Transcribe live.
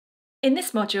In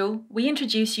this module, we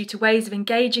introduce you to ways of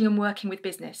engaging and working with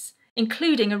business,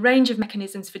 including a range of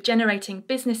mechanisms for generating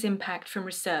business impact from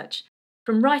research,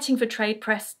 from writing for trade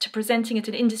press to presenting at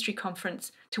an industry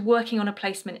conference to working on a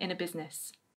placement in a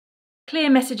business.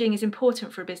 Clear messaging is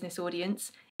important for a business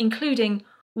audience, including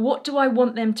what do I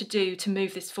want them to do to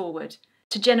move this forward,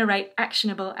 to generate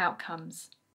actionable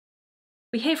outcomes.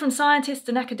 We hear from scientists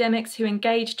and academics who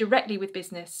engage directly with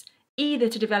business, either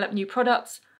to develop new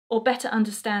products or better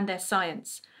understand their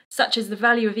science, such as the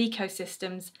value of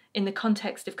ecosystems in the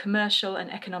context of commercial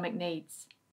and economic needs.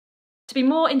 To be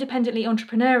more independently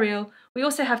entrepreneurial, we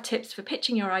also have tips for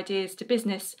pitching your ideas to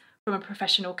business from a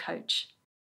professional coach.